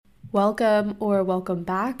Welcome or welcome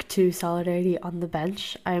back to Solidarity on the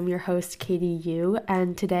Bench. I am your host, Katie Yu,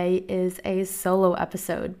 and today is a solo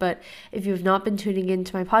episode. But if you've not been tuning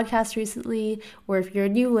into my podcast recently, or if you're a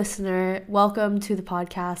new listener, welcome to the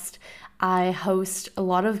podcast. I host a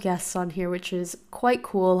lot of guests on here, which is quite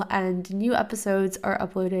cool, and new episodes are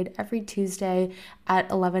uploaded every Tuesday at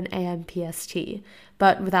 11 a.m. PST.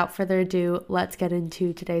 But without further ado, let's get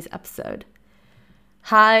into today's episode.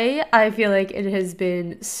 Hi, I feel like it has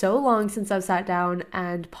been so long since I've sat down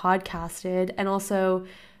and podcasted, and also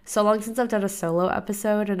so long since I've done a solo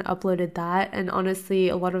episode and uploaded that. And honestly,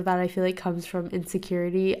 a lot of that I feel like comes from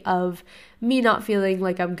insecurity of me not feeling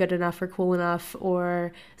like I'm good enough or cool enough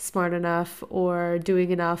or smart enough or doing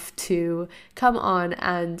enough to come on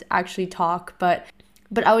and actually talk. But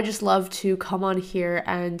I would just love to come on here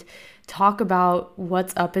and talk about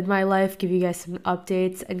what's up in my life, give you guys some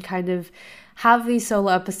updates, and kind of have these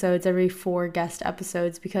solo episodes every 4 guest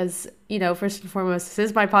episodes because, first and foremost, this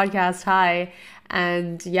is my podcast. Hi.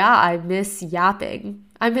 And yeah, I miss yapping.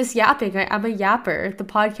 I'm a yapper. The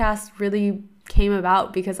podcast really came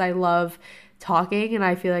about because I love talking and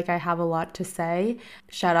I feel like I have a lot to say.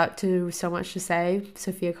 Shout out to So Much to Say,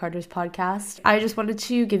 Sophia Carter's podcast. I just wanted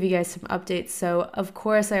to give you guys some updates. So of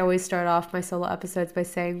course I always start off my solo episodes by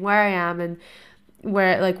saying where I am and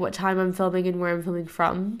what time I'm filming and where I'm filming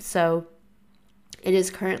from. So it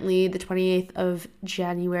is currently the 28th of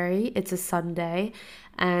January. It's a Sunday,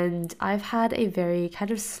 and I've had a very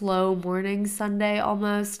kind of slow morning Sunday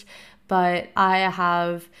almost, but I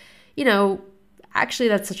have, actually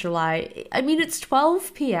that's such a lie. I mean, it's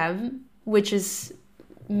 12 p.m., which is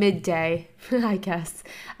midday, I guess,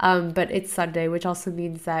 but it's Sunday, which also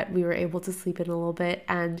means that we were able to sleep in a little bit,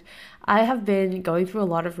 and I have been going through a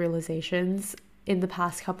lot of realizations in the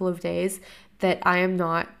past couple of days that I am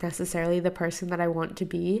not necessarily the person that I want to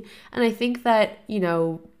be. And I think that,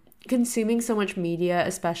 consuming so much media,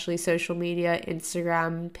 especially social media,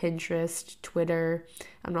 Instagram, Pinterest, Twitter,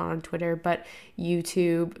 I'm not on Twitter, but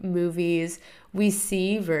YouTube, movies, we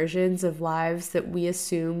see versions of lives that we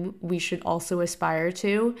assume we should also aspire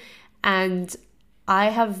to. And I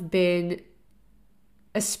have been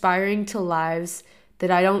aspiring to lives that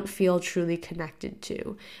I don't feel truly connected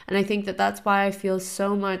to. And I think that that's why I feel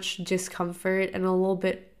so much discomfort and a little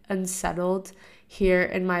bit unsettled here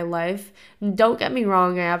in my life. Don't get me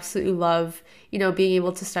wrong, I absolutely love, being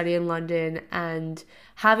able to study in London and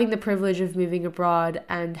having the privilege of moving abroad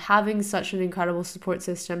and having such an incredible support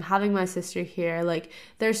system, having my sister here.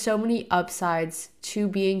 There's so many upsides to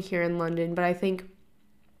being here in London, but I think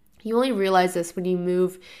you only realize this when you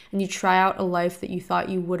move and you try out a life that you thought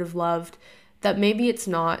you would have loved, that maybe it's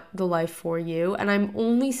not the life for you. And I'm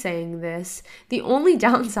only saying this, the only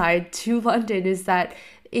downside to London is that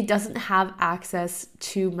it doesn't have access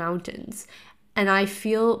to mountains. And I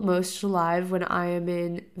feel most alive when I am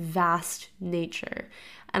in vast nature.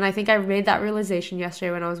 And I think I made that realization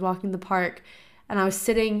yesterday when I was walking the park and I was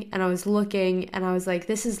sitting and I was looking and I was like,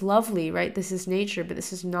 this is lovely, right? This is nature, but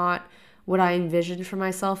this is not what I envisioned for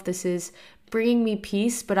myself. This is bringing me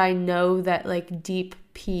peace, but I know that deep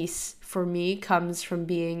peace for me comes from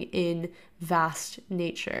being in vast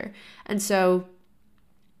nature. And so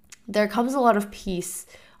there comes a lot of peace,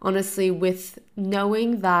 honestly, with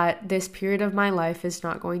knowing that this period of my life is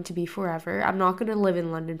not going to be forever. I'm not going to live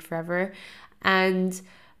in London forever. And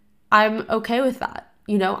I'm okay with that.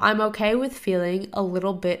 I'm okay with feeling a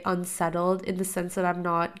little bit unsettled in the sense that I'm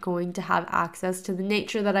not going to have access to the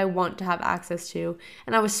nature that I want to have access to.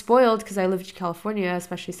 And I was spoiled because I lived in California,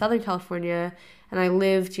 especially Southern California, and I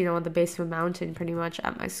lived, on the base of a mountain pretty much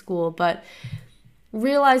at my school. But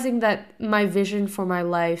realizing that my vision for my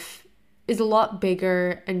life is a lot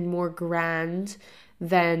bigger and more grand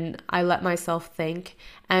than I let myself think.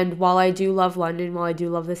 And while I do love London, while I do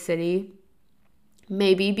love the city,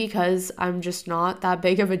 maybe because I'm just not that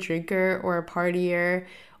big of a drinker or a partier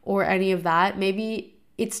or any of that, maybe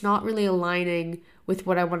it's not really aligning with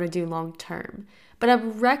what I want to do long term. But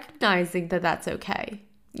I'm recognizing that that's okay.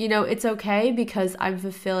 It's okay because I'm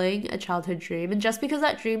fulfilling a childhood dream. And just because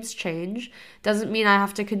that dreams change doesn't mean I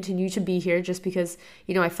have to continue to be here just because,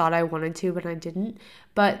 I thought I wanted to, but I didn't.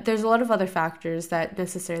 But there's a lot of other factors that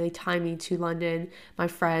necessarily tie me to London, my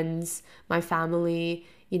friends, my family,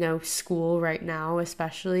 school right now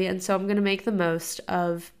especially. And so I'm going to make the most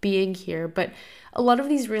of being here. But a lot of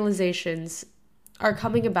these realizations are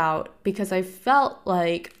coming about because I felt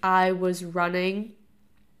like I was running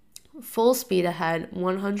full speed ahead,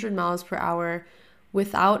 100 miles per hour,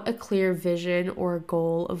 without a clear vision or a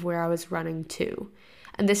goal of where I was running to.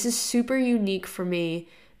 And this is super unique for me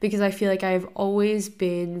because I feel like I've always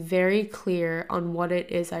been very clear on what it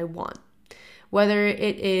is I want. whether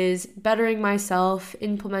it is bettering myself,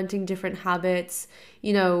 implementing different habits,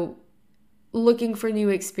 looking for new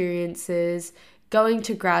experiences, going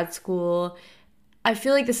to grad school. I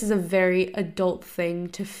feel like this is a very adult thing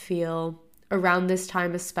to feel around this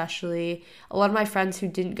time, especially. A lot of my friends who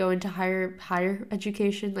didn't go into higher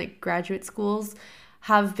education, like graduate schools,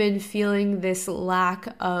 have been feeling this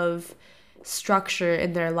lack of structure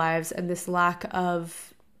in their lives and this lack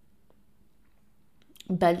of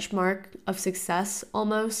benchmark of success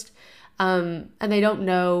almost. And they don't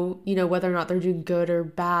know, whether or not they're doing good or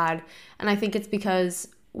bad. And I think it's because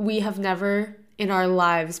we have never in our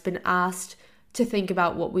lives been asked to think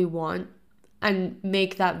about what we want and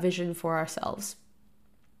make that vision for ourselves.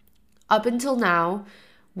 Up until now,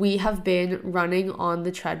 we have been running on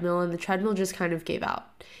the treadmill, and the treadmill just kind of gave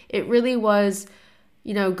out. It really was,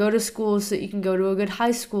 go to school so that you can go to a good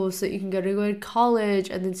high school, so that you can go to a good college,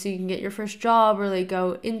 and then so you can get your first job or like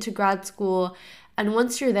go into grad school. And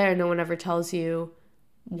once you're there, no one ever tells you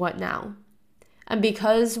what now. And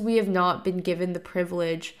because we have not been given the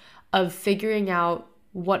privilege of figuring out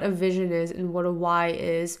what a vision is and what a why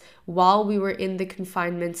is while we were in the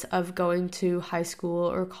confinements of going to high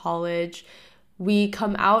school or college, we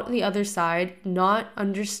come out the other side not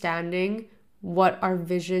understanding what our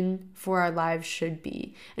vision for our lives should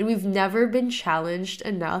be. And we've never been challenged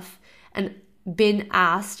enough and been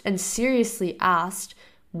asked, and seriously asked,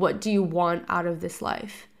 what do you want out of this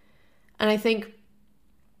life? And I think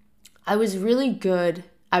I was really good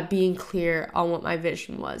at being clear on what my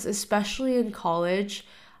vision was, especially in college.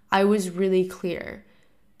 I was really clear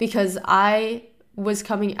because I was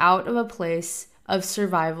coming out of a place of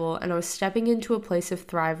survival and I was stepping into a place of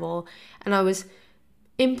thrival, and I was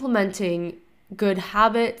implementing good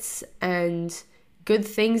habits and good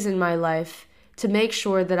things in my life to make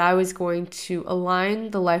sure that I was going to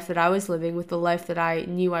align the life that I was living with the life that I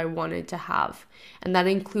knew I wanted to have. And that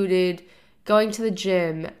included going to the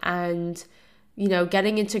gym and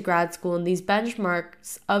getting into grad school and these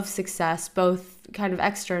benchmarks of success, both kind of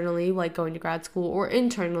externally, like going to grad school, or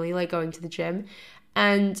internally, like going to the gym.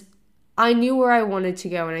 And I knew where I wanted to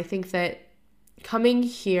go. And I think that coming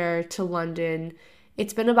here to London,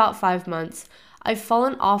 it's been about 5 months. I've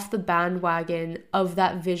fallen off the bandwagon of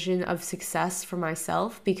that vision of success for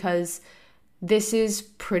myself because this is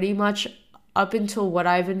pretty much up until what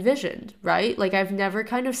I've envisioned, right? Like I've never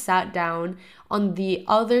kind of sat down on the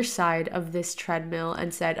other side of this treadmill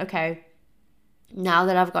and said, okay, now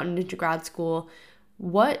that I've gotten into grad school,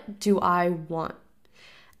 what do I want?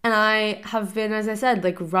 And I have been, as I said,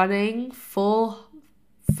 like running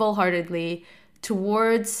full-heartedly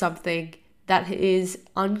towards something that is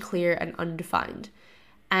unclear and undefined.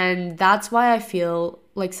 And that's why I feel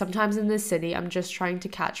like sometimes in this city, I'm just trying to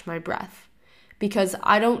catch my breath because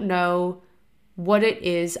I don't know what it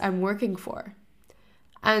is I'm working for.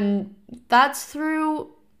 And that's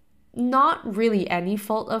through not really any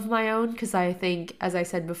fault of my own, because I think, as I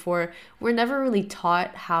said before, we're never really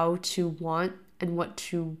taught how to want and what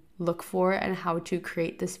to look for and how to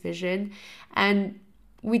create this vision. And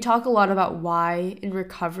we talk a lot about why in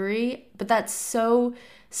recovery, but that's so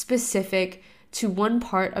specific to one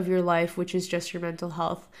part of your life, which is just your mental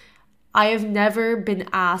health. I have never been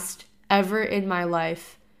asked ever in my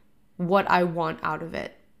life what I want out of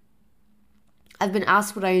it. I've been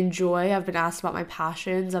asked what I enjoy. I've been asked about my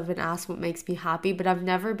passions. I've been asked what makes me happy, but I've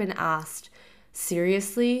never been asked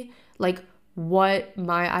seriously, like what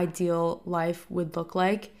my ideal life would look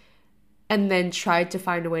like, and then tried to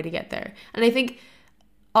find a way to get there. And I think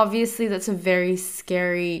obviously that's a very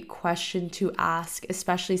scary question to ask,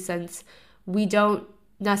 especially since we don't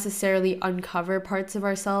necessarily uncover parts of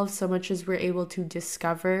ourselves so much as we're able to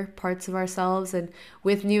discover parts of ourselves. And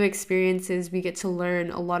with new experiences, we get to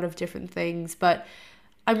learn a lot of different things. But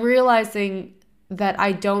I'm realizing that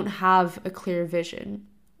I don't have a clear vision.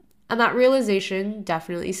 And that realization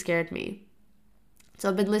definitely scared me. So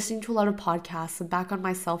I've been listening to a lot of podcasts. I'm back on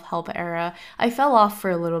my self-help era. I fell off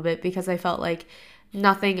for a little bit because I felt like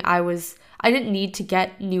I didn't need to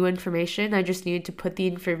get new information. I just needed to put the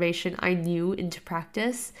information I knew into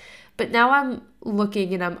practice. But now I'm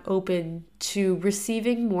looking and I'm open to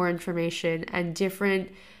receiving more information and different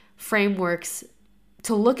frameworks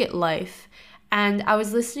to look at life. And I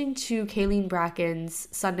was listening to Kayleen Bracken's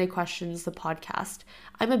Sunday Questions, the podcast.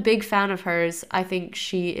 I'm a big fan of hers. I think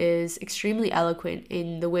she is extremely eloquent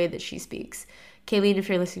in the way that she speaks. Kayleen, if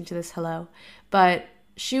you're listening to this, hello. But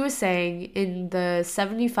she was saying in the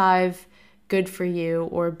 75 good for you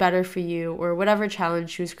or better for you or whatever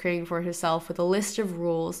challenge she was creating for herself with a list of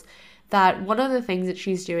rules, that one of the things that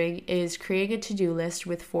she's doing is creating a to-do list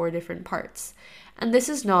with 4 different parts. And this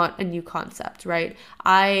is not a new concept, right?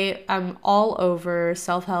 I am all over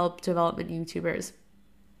self-help development YouTubers.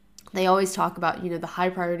 They always talk about, the high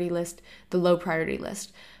priority list, the low priority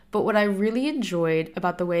list. But what I really enjoyed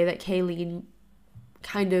about the way that Kayleen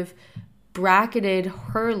kind of bracketed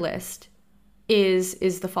her list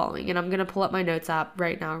is the following. And I'm going to pull up my notes app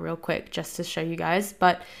right now real quick just to show you guys.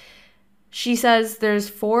 But she says there's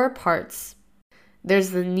 4 parts.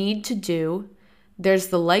 There's the need to do, there's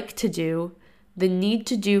the like to do, the need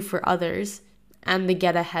to do for others, and the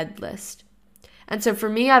get ahead list. And so for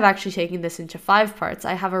me, I've actually taken this into 5 parts.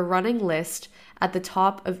 I have a running list at the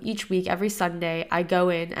top of each week. Every Sunday, I go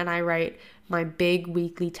in and I write my big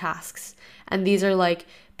weekly tasks. And these are like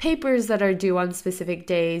papers that are due on specific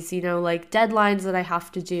days, like deadlines that I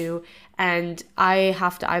have to do. And I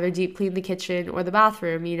have to either deep clean the kitchen or the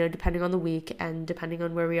bathroom, depending on the week and depending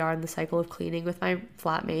on where we are in the cycle of cleaning with my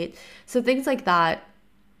flatmate. So things like that,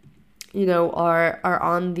 are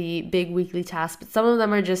on the big weekly tasks. But some of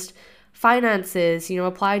them are just finances,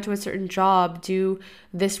 apply to a certain job, do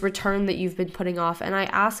this return that you've been putting off. And I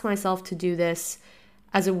ask myself to do this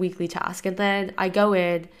as a weekly task. And then I go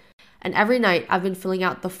in, and every night I've been filling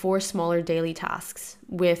out the 4 smaller daily tasks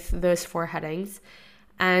with those 4 headings.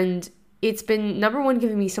 And it's been, number one,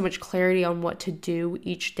 giving me so much clarity on what to do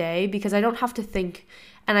each day, because I don't have to think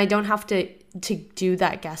and I don't have to do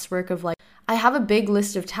that guesswork of like, I have a big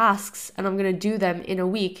list of tasks and I'm going to do them in a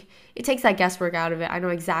week. It takes that guesswork out of it. I know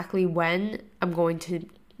exactly when I'm going to,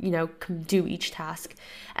 do each task.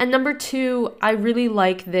 And number 2, I really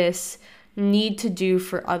like this need to do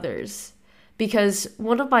for others, because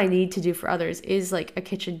one of my need to do for others is like a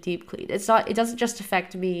kitchen deep clean. It doesn't just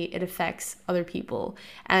affect me, it affects other people.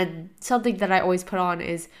 And something that I always put on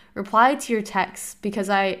is reply to your texts, because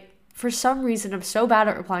for some reason, I'm so bad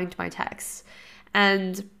at replying to my texts.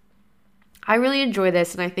 And I really enjoy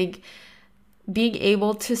this, and I think being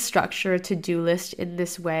able to structure a to-do list in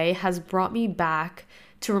this way has brought me back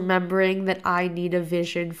to remembering that I need a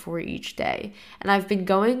vision for each day. And I've been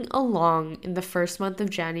going along in the first month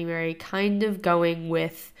of January, kind of going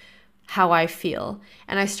with how I feel.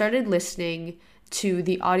 And I started listening to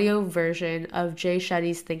the audio version of Jay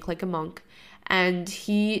Shetty's Think Like a Monk. And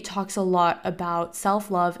he talks a lot about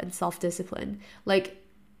self-love and self-discipline, like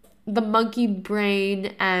the monkey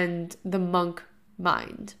brain and the monk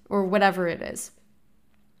mind, or whatever it is.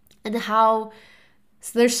 And how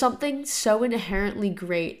there's something so inherently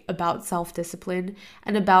great about self-discipline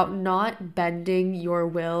and about not bending your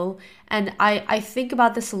will. And I think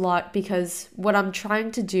about this a lot because what I'm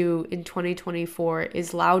trying to do in 2024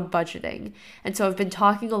 is loud budgeting. And so I've been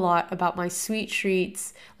talking a lot about my sweet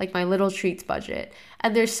treats, like my little treats budget.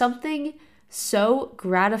 And there's something so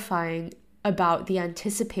gratifying about the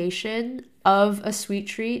anticipation of a sweet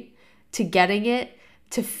treat, to getting it,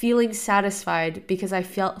 to feeling satisfied because I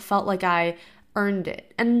felt like I earned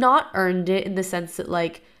it. And not earned it in the sense that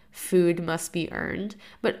like food must be earned,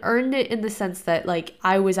 but earned it in the sense that like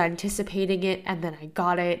I was anticipating it and then I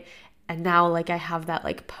got it, and now like I have that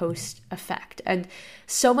like post effect. And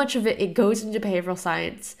so much of it goes into behavioral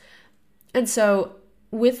science. And so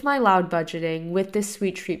with my loud budgeting, with this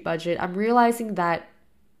sweet treat budget, I'm realizing that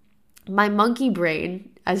my monkey brain,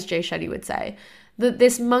 as Jay Shetty would say, that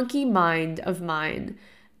this monkey mind of mine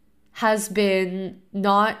has been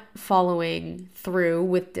not following through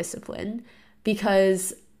with discipline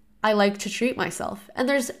because I like to treat myself. And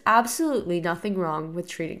there's absolutely nothing wrong with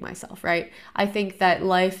treating myself, right? I think that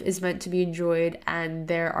life is meant to be enjoyed, and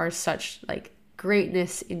there are such like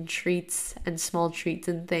greatness in treats and small treats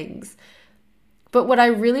and things. But what I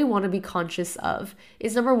really want to be conscious of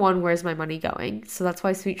is, number one, where's my money going? So that's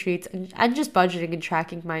why sweet treats and just budgeting and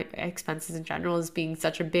tracking my expenses in general is being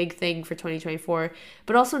such a big thing for 2024.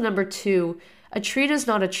 But also number 2, a treat is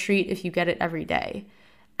not a treat if you get it every day.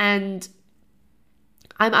 And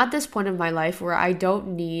I'm at this point of my life where I don't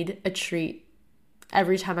need a treat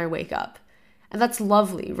every time I wake up. And that's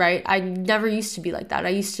lovely, right? I never used to be like that. I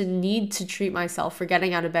used to need to treat myself for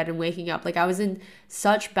getting out of bed and waking up. Like I was in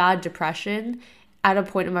such bad depression at a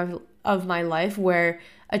point of my life where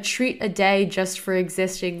a treat a day just for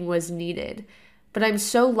existing was needed. But I'm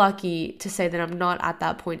so lucky to say that I'm not at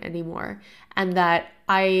that point anymore, and that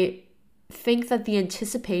I think that the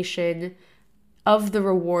anticipation of the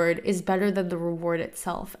reward is better than the reward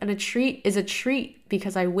itself. And a treat is a treat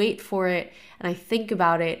because I wait for it and I think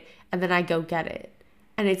about it and then I go get it.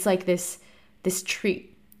 And it's like this treat.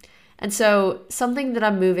 And so something that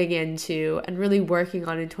I'm moving into and really working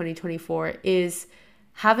on in 2024 is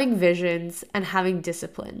having visions and having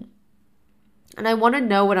discipline. And I want to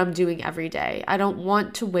know what I'm doing every day. I don't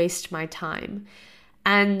want to waste my time.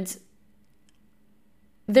 And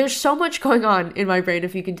there's so much going on in my brain,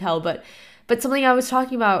 if you can tell, but something I was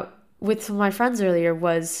talking about with some of my friends earlier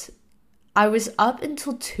was I was up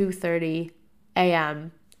until 2:30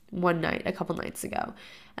 a.m. one night, a couple nights ago,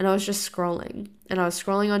 and I was just scrolling. And I was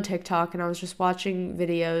scrolling on TikTok and I was just watching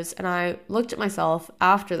videos, and I looked at myself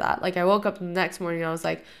after that. Like, I woke up the next morning and I was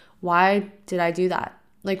like, why did I do that?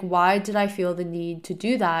 Like, why did I feel the need to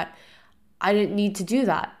do that? I didn't need to do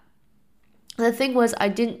that. And the thing was, I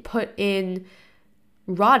didn't put in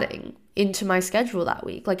rotting into my schedule that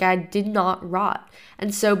week. Like, I did not rot.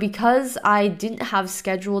 And so because I didn't have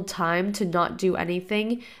scheduled time to not do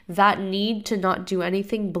anything, that need to not do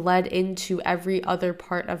anything bled into every other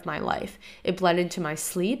part of my life. It bled into my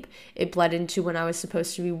sleep. It bled into when I was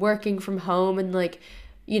supposed to be working from home and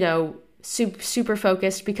super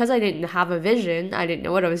focused. Because I didn't have a vision, I didn't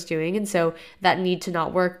know what I was doing. And so that need to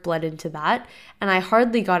not work bled into that. And I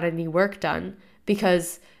hardly got any work done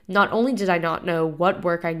because not only did I not know what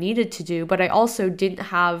work I needed to do, but I also didn't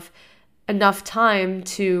have enough time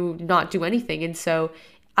to not do anything. And so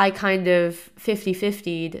I kind of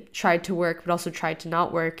 50-50'd, tried to work, but also tried to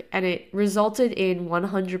not work. And it resulted in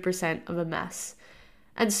 100% of a mess.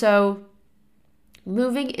 And so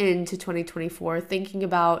moving into 2024, thinking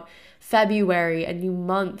about February, a new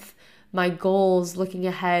month, my goals, looking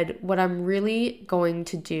ahead, what I'm really going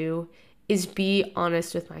to do is be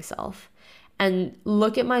honest with myself and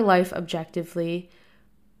look at my life objectively,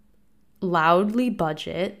 loudly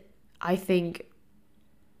budget. I think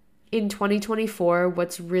in 2024,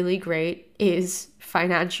 what's really great is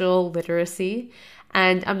financial literacy.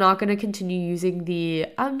 And I'm not going to continue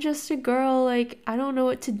using I'm just a girl, like, I don't know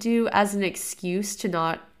what to do as an excuse to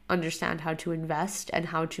not understand how to invest and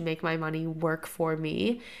how to make my money work for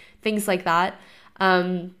me, things like that.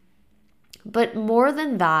 But more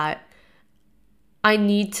than that, I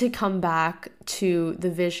need to come back to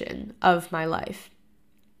the vision of my life.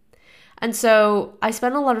 And so I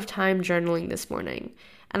spent a lot of time journaling this morning,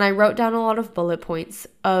 and I wrote down a lot of bullet points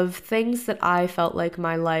of things that I felt like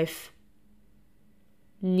my life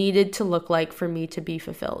needed to look like for me to be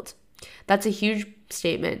fulfilled. That's a huge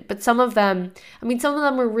statement, but some of them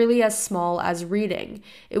were really as small as reading.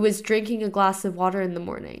 It was drinking a glass of water in the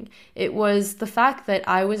morning. It was the fact that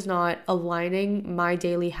I was not aligning my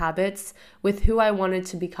daily habits with who I wanted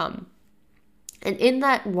to become. And in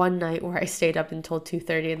that one night where I stayed up until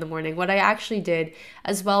 2:30 in the morning, what I actually did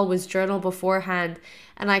as well was journal beforehand,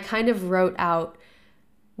 and I kind of wrote out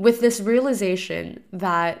with this realization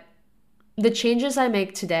that the changes I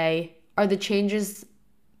make today are the changes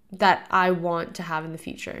that I want to have in the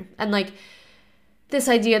future. And like this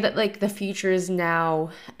idea that like the future is now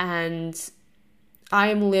and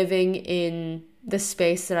I'm living in the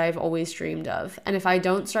space that I've always dreamed of. And if I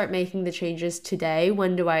don't start making the changes today,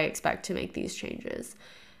 when do I expect to make these changes?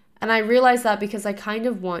 And I realize that because I kind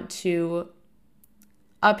of want to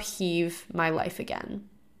upheave my life again,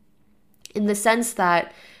 in the sense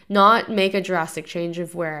that not make a drastic change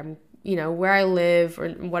of where I live or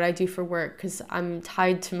what I do for work, because I'm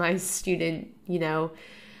tied to my student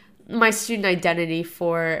identity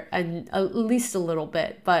for at least a little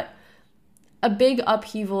bit, but a big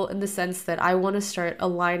upheaval in the sense that I want to start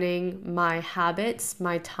aligning my habits,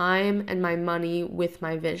 my time, and my money with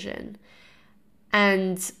my vision.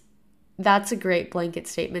 And that's a great blanket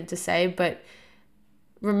statement to say, but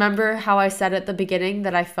remember how I said at the beginning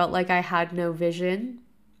that I felt like I had no vision?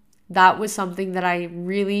 That was something that I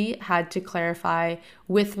really had to clarify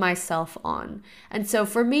with myself on. And so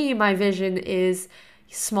for me, my vision is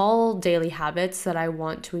small daily habits that I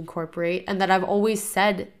want to incorporate and that I've always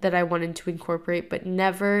said that I wanted to incorporate, but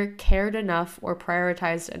never cared enough or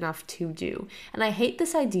prioritized enough to do. And I hate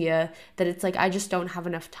this idea that it's like I just don't have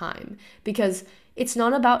enough time, because it's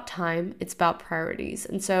not about time, it's about priorities.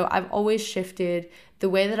 And so I've always shifted the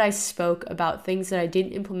way that I spoke about things that I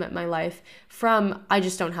didn't implement in my life from I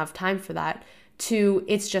just don't have time for that to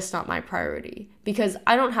it's just not my priority. Because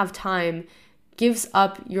I don't have time gives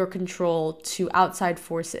up your control to outside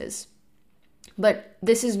forces. But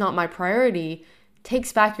this is not my priority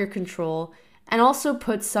takes back your control and also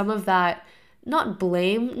puts some of that, not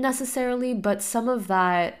blame necessarily, but some of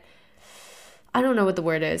that, I don't know what the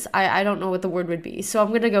word is. I don't know what the word would be. So I'm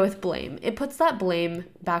going to go with blame. It puts that blame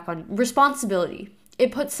back on responsibility.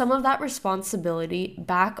 It puts some of that responsibility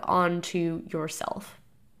back onto yourself.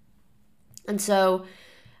 And so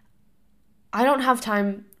I don't have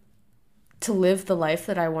time to live the life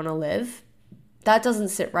that I want to live. That doesn't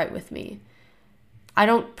sit right with me.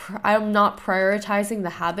 I'm not prioritizing the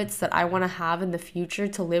habits that I want to have in the future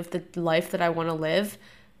to live the life that I want to live.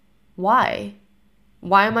 Why?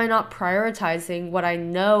 Why am I not prioritizing what I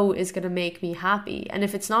know is going to make me happy? And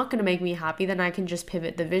if it's not going to make me happy, then I can just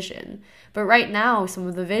pivot the vision. But right now, some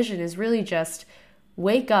of the vision is really just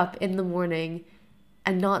wake up in the morning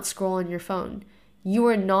and not scroll on your phone. You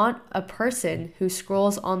are not a person who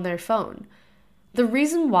scrolls on their phone. The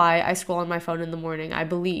reason why I scroll on my phone in the morning, I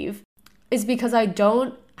believe, is because I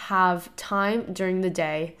don't have time during the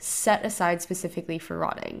day set aside specifically for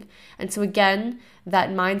rotting. And so again, that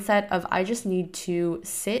mindset of I just need to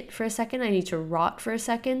sit for a second, I need to rot for a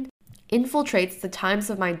second, infiltrates the times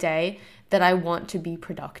of my day that I want to be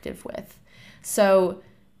productive with. So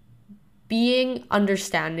being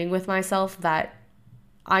understanding with myself that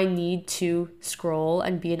I need to scroll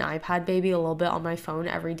and be an iPad baby a little bit on my phone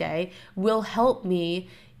every day will help me,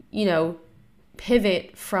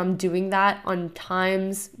 pivot from doing that on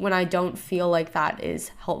times when I don't feel like that is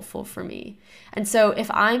helpful for me. And so if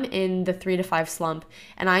I'm in the 3 to 5 slump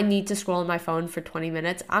and I need to scroll on my phone for 20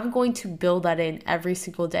 minutes, I'm going to build that in every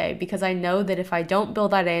single day, because I know that if I don't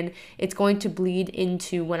build that in, it's going to bleed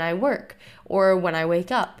into when I work or when I wake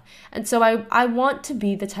up. And so I want to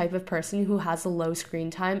be the type of person who has a low screen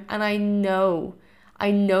time, and I know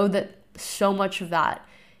that so much of that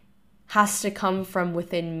has to come from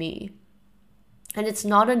within me. And it's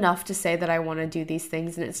not enough to say that I want to do these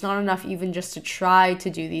things, and it's not enough even just to try to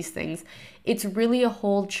do these things. It's really a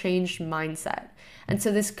whole changed mindset. And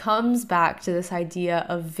so this comes back to this idea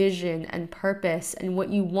of vision and purpose and what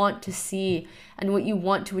you want to see and what you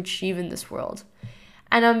want to achieve in this world.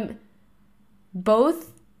 And I'm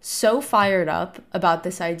both so fired up about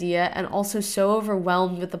this idea and also so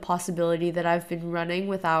overwhelmed with the possibility that I've been running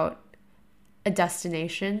without a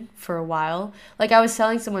destination for a while. Like I was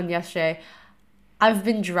telling someone yesterday, I've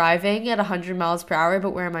been driving at 100 miles per hour,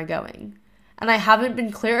 but where am I going? And I haven't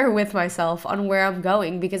been clearer with myself on where I'm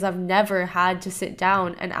going because I've never had to sit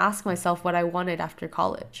down and ask myself what I wanted after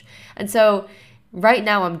college. And so right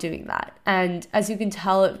now I'm doing that. And as you can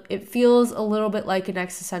tell, it feels a little bit like an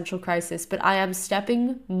existential crisis, but I am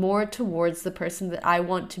stepping more towards the person that I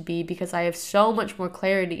want to be because I have so much more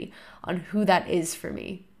clarity on who that is for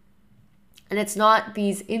me. And it's not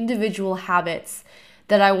these individual habits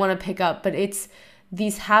that I want to pick up, but it's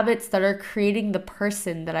these habits that are creating the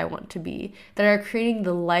person that I want to be, that are creating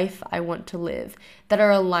the life I want to live, that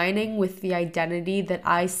are aligning with the identity that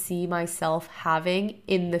I see myself having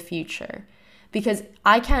in the future. Because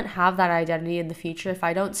I can't have that identity in the future if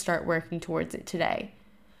I don't start working towards it today.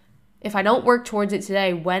 If I don't work towards it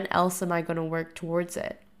today, when else am I going to work towards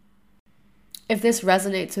it? If this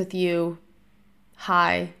resonates with you,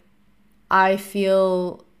 hi, I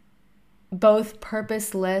feel both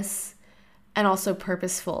purposeless and also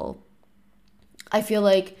purposeful. I feel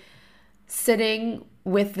like sitting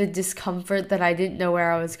with the discomfort that I didn't know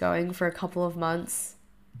where I was going for a couple of months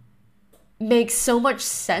makes so much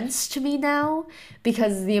sense to me now,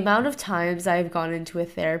 because the amount of times I've gone into a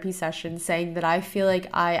therapy session saying that I feel like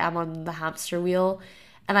I am on the hamster wheel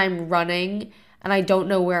and I'm running and I don't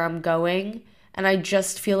know where I'm going and I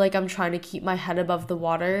just feel like I'm trying to keep my head above the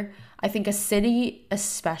water. I think a city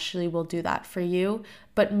especially will do that for you.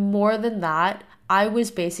 But more than that, I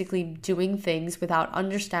was basically doing things without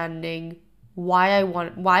understanding why I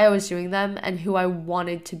was doing them and who I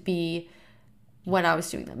wanted to be when I was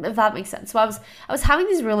doing them, if that makes sense. So I was having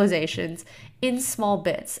these realizations in small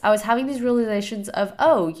bits. I was having these realizations of,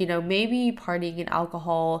 maybe partying and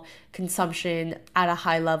alcohol consumption at a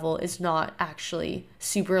high level is not actually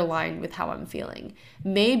super aligned with how I'm feeling.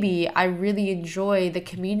 Maybe I really enjoy the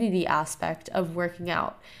community aspect of working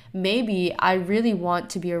out. Maybe I really want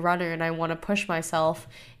to be a runner and I want to push myself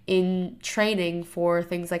in training for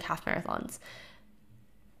things like half marathons.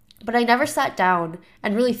 But I never sat down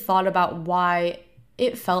and really thought about why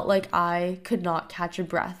it felt like I could not catch a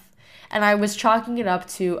breath. And I was chalking it up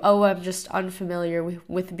to, I'm just unfamiliar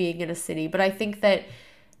with being in a city. But I think that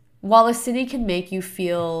while a city can make you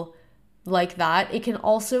feel like that, it can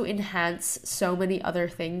also enhance so many other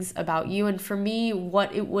things about you. And for me,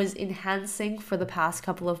 what it was enhancing for the past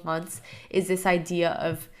couple of months is this idea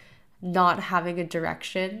of not having a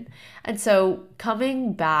direction. And so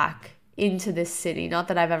coming back into this city, not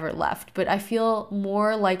that I've ever left, but I feel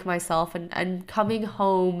more like myself and coming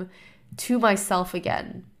home to myself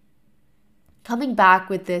again. Coming back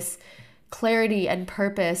with this clarity and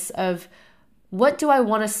purpose of what do I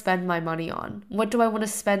want to spend my money on? What do I want to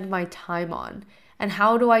spend my time on? And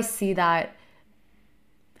how do I see that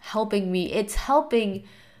helping me? It's helping.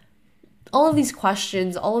 All of these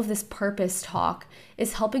questions, all of this purpose talk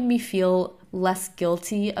is helping me feel less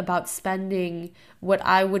guilty about spending what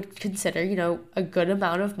I would consider, a good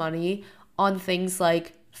amount of money on things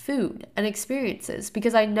like food and experiences,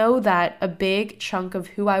 because I know that a big chunk of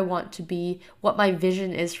who I want to be, what my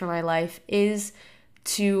vision is for my life, is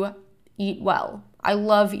to eat well. I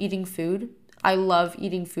love eating food. I love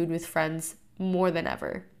eating food with friends more than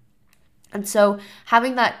ever. And so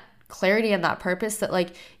having that clarity and that purpose that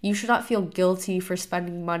like you should not feel guilty for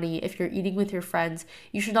spending money if you're eating with your friends.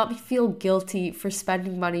 You should not feel guilty for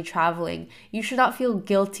spending money traveling. You should not feel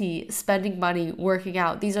guilty spending money working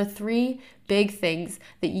out. These are 3 big things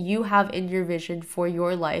that you have in your vision for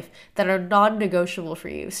your life that are non-negotiable for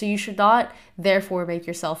you. So you should not therefore make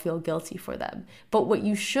yourself feel guilty for them. But what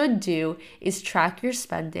you should do is track your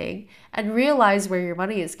spending and realize where your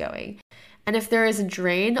money is going. And if there is a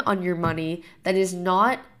drain on your money that is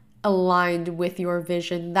not aligned with your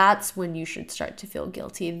vision, that's when you should start to feel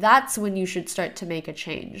guilty. That's when you should start to make a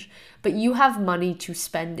change. But you have money to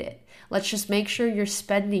spend it. Let's just make sure you're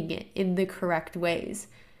spending it in the correct ways.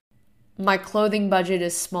 My clothing budget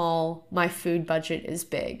is small, my food budget is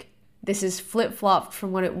big. This is flip-flopped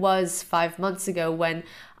from what it was 5 months ago when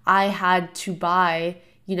I had to buy,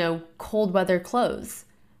 cold weather clothes.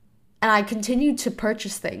 And I continued to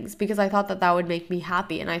purchase things because I thought that would make me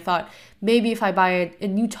happy. And I thought maybe if I buy a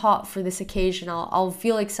new top for this occasion, I'll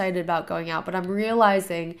feel excited about going out. But I'm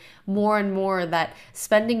realizing more and more that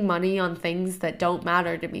spending money on things that don't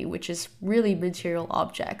matter to me, which is really material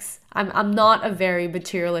objects. I'm not a very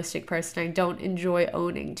materialistic person. I don't enjoy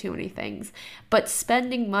owning too many things. But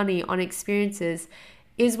spending money on experiences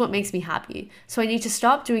is what makes me happy. So I need to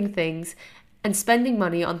stop doing things and spending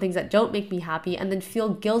money on things that don't make me happy and then feel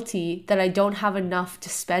guilty that I don't have enough to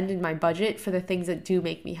spend in my budget for the things that do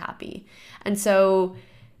make me happy. And so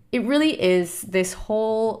it really is this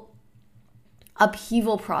whole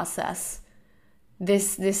upheaval process,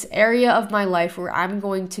 this area of my life where I'm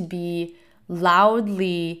going to be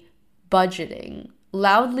loudly budgeting,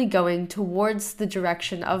 loudly going towards the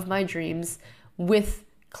direction of my dreams with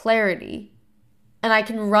clarity. And I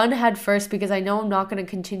can run head first because I know I'm not going to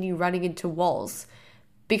continue running into walls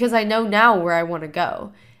because I know now where I want to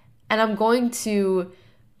go. And I'm going to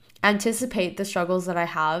anticipate the struggles that I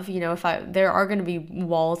have. There are going to be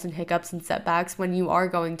walls and hiccups and setbacks when you are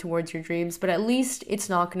going towards your dreams, but at least it's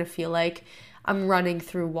not going to feel like I'm running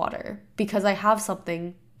through water because I have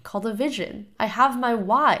something called a vision. I have my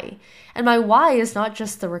why. And my why is not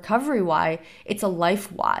just the recovery why, it's a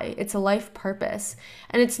life why. It's a life purpose.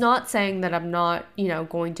 And it's not saying that I'm not,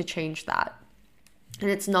 going to change that. And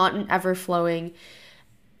it's not an ever-flowing,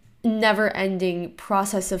 never-ending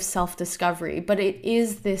process of self-discovery, but it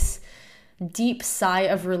is this deep sigh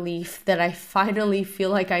of relief that I finally feel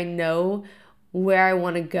like I know where I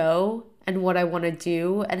want to go and what I want to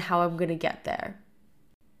do and how I'm going to get there.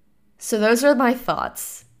 So those are my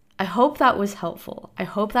thoughts. I hope that was helpful. I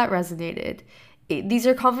hope that resonated. These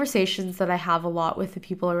are conversations that I have a lot with the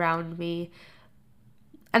people around me.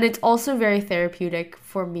 And it's also very therapeutic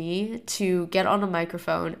for me to get on a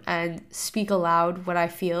microphone and speak aloud what I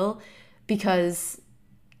feel because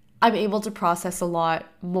I'm able to process a lot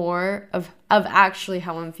more of actually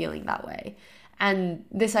how I'm feeling that way. And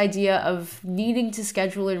this idea of needing to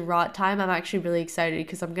schedule in rot time, I'm actually really excited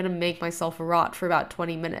because I'm going to make myself a rot for about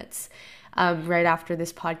 20 minutes right after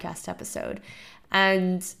this podcast episode.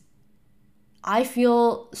 And I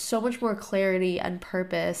feel so much more clarity and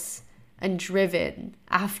purpose and driven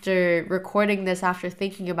after recording this, after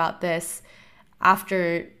thinking about this,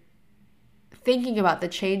 after thinking about the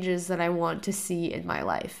changes that I want to see in my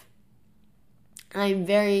life. And I'm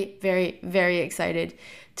very, very, very excited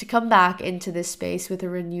to come back into this space with a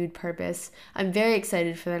renewed purpose. I'm very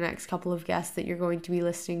excited for the next couple of guests that you're going to be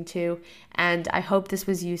listening to, and I hope this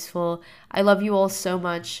was useful. I love you all so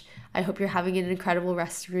much. I hope you're having an incredible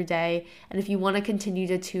rest of your day, and if you want to continue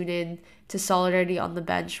to tune in to Solidarity on the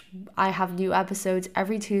Bench, I have new episodes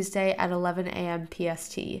every Tuesday at 11 a.m.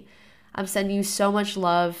 PST. I'm sending you so much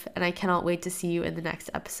love, and I cannot wait to see you in the next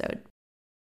episode.